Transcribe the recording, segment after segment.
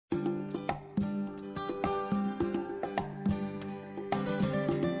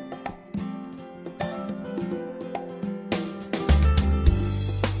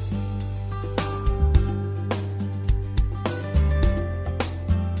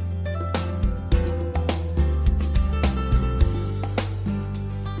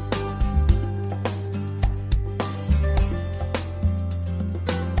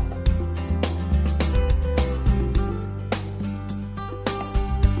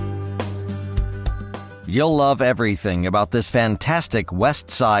you'll love everything about this fantastic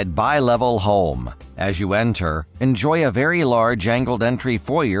Westside bi-level home. As you enter, enjoy a very large angled entry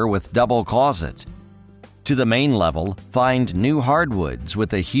foyer with double closet. To the main level, find new hardwoods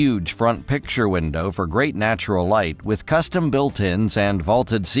with a huge front picture window for great natural light with custom built-ins and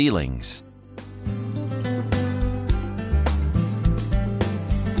vaulted ceilings.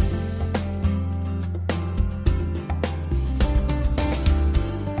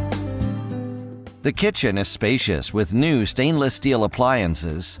 The kitchen is spacious with new stainless steel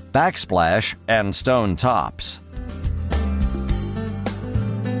appliances, backsplash, and stone tops.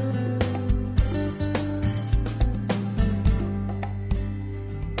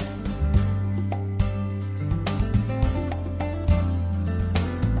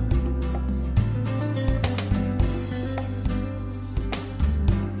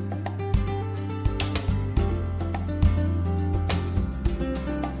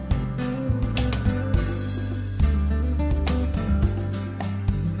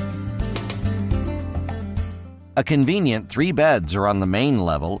 A convenient 3 beds are on the main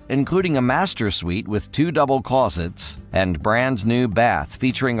level, including a master suite with 2 double closets and brand new bath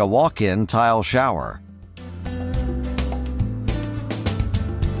featuring a walk-in tile shower.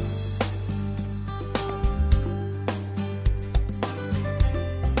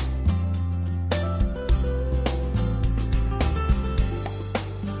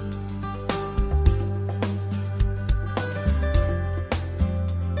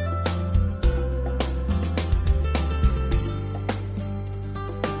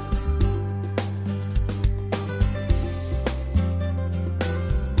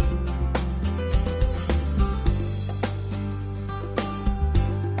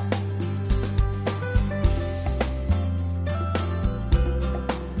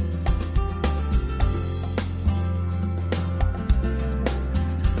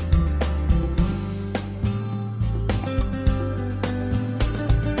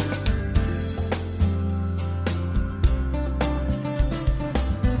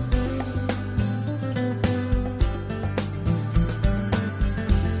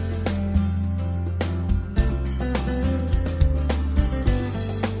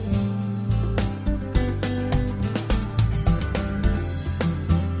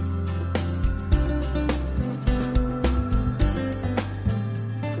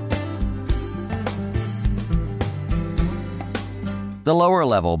 The lower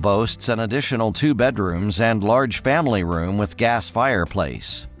level boasts an additional 2 bedrooms and large family room with gas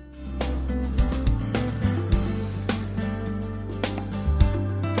fireplace.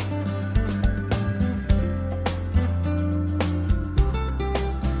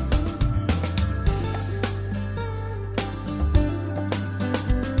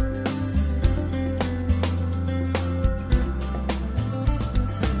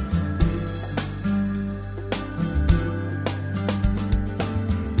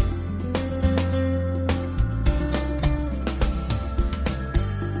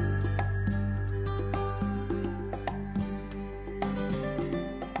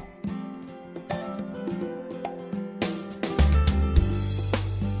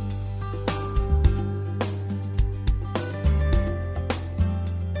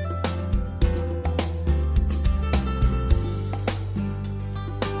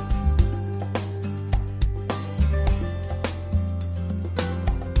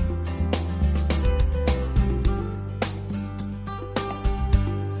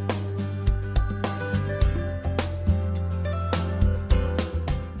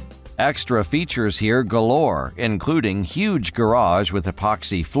 Extra features here galore, including huge garage with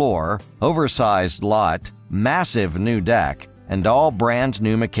epoxy floor, oversized lot, massive new deck, and all brand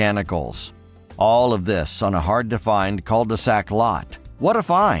new mechanicals. All of this on a hard-to-find cul-de-sac lot. What a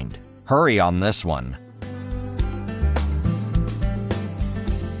find! Hurry on this one.